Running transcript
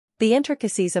The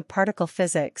intricacies of particle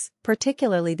physics,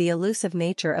 particularly the elusive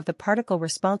nature of the particle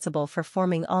responsible for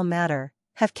forming all matter,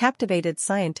 have captivated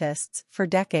scientists for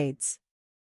decades.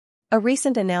 A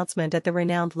recent announcement at the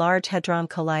renowned Large Hadron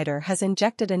Collider has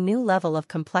injected a new level of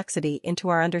complexity into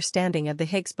our understanding of the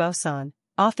Higgs boson,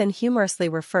 often humorously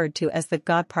referred to as the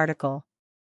God particle.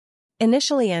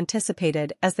 Initially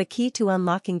anticipated as the key to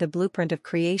unlocking the blueprint of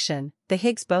creation, the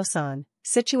Higgs boson,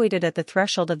 situated at the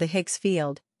threshold of the Higgs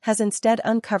field, has instead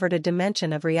uncovered a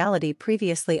dimension of reality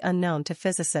previously unknown to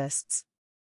physicists.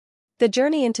 The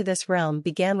journey into this realm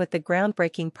began with the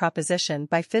groundbreaking proposition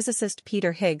by physicist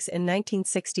Peter Higgs in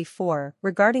 1964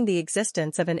 regarding the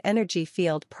existence of an energy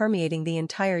field permeating the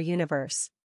entire universe.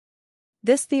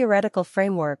 This theoretical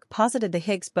framework posited the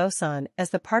Higgs boson as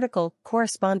the particle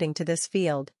corresponding to this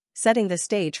field, setting the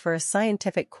stage for a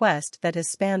scientific quest that has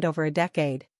spanned over a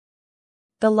decade.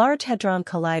 The Large Hadron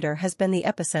Collider has been the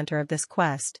epicenter of this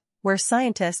quest, where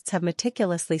scientists have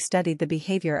meticulously studied the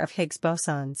behavior of Higgs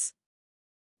bosons.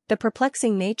 The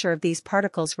perplexing nature of these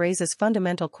particles raises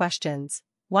fundamental questions.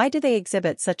 Why do they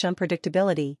exhibit such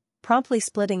unpredictability, promptly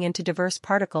splitting into diverse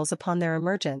particles upon their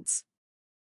emergence?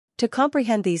 To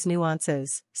comprehend these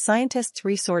nuances, scientists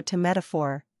resort to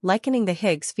metaphor, likening the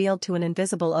Higgs field to an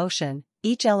invisible ocean,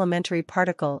 each elementary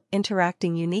particle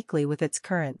interacting uniquely with its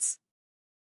currents.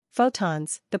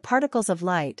 Photons, the particles of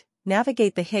light,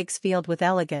 navigate the Higgs field with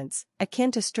elegance, akin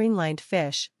to streamlined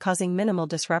fish, causing minimal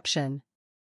disruption.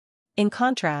 In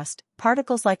contrast,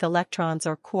 particles like electrons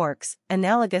or quarks,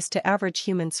 analogous to average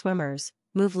human swimmers,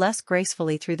 move less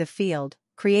gracefully through the field,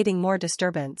 creating more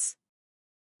disturbance.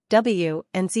 W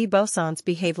and Z bosons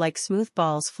behave like smooth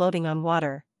balls floating on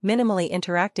water, minimally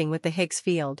interacting with the Higgs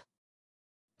field.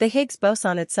 The Higgs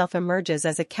boson itself emerges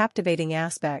as a captivating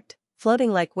aspect,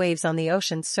 floating like waves on the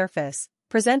ocean's surface,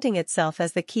 presenting itself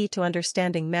as the key to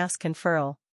understanding mass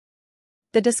conferral.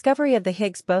 The discovery of the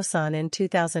Higgs boson in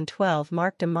 2012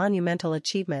 marked a monumental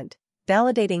achievement,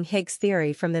 validating Higgs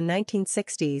theory from the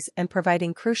 1960s and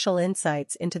providing crucial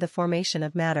insights into the formation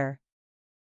of matter.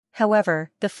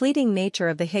 However, the fleeting nature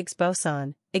of the Higgs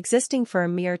boson, existing for a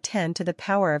mere 10 to the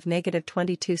power of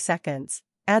 -22 seconds,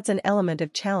 adds an element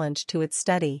of challenge to its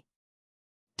study.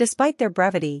 Despite their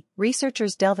brevity,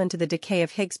 researchers delve into the decay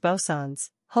of Higgs bosons,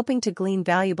 hoping to glean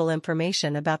valuable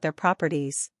information about their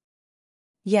properties.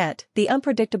 Yet, the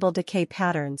unpredictable decay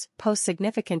patterns pose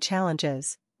significant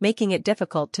challenges, making it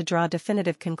difficult to draw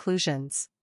definitive conclusions.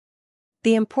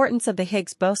 The importance of the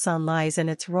Higgs boson lies in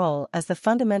its role as the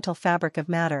fundamental fabric of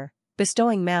matter,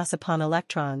 bestowing mass upon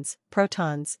electrons,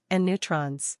 protons, and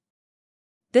neutrons.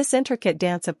 This intricate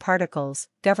dance of particles,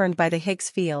 governed by the Higgs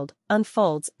field,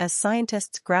 unfolds as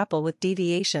scientists grapple with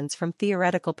deviations from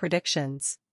theoretical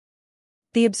predictions.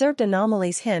 The observed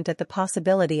anomalies hint at the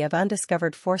possibility of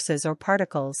undiscovered forces or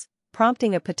particles,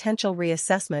 prompting a potential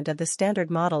reassessment of the standard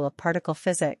model of particle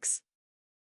physics.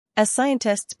 As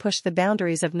scientists push the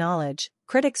boundaries of knowledge,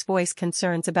 critics voice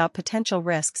concerns about potential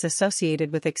risks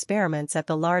associated with experiments at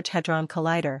the Large Hadron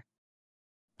Collider.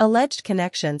 Alleged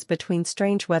connections between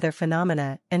strange weather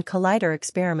phenomena and collider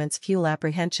experiments fuel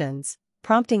apprehensions,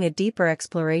 prompting a deeper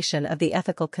exploration of the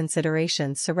ethical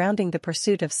considerations surrounding the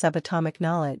pursuit of subatomic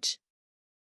knowledge.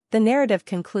 The narrative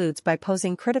concludes by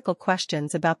posing critical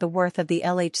questions about the worth of the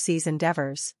LHC's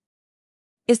endeavors.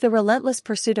 Is the relentless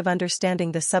pursuit of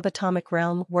understanding the subatomic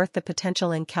realm worth the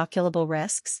potential incalculable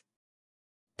risks?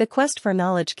 The quest for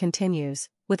knowledge continues,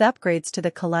 with upgrades to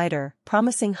the collider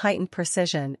promising heightened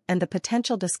precision and the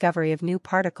potential discovery of new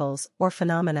particles or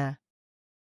phenomena.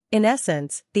 In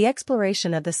essence, the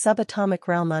exploration of the subatomic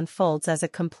realm unfolds as a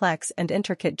complex and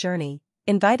intricate journey,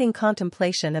 inviting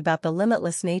contemplation about the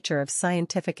limitless nature of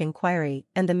scientific inquiry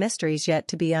and the mysteries yet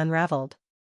to be unraveled.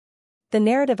 The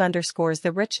narrative underscores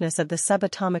the richness of the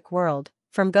subatomic world,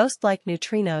 from ghost-like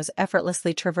neutrinos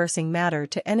effortlessly traversing matter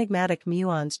to enigmatic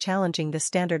muons challenging the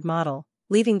standard model,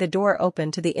 leaving the door open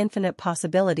to the infinite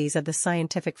possibilities of the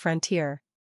scientific frontier.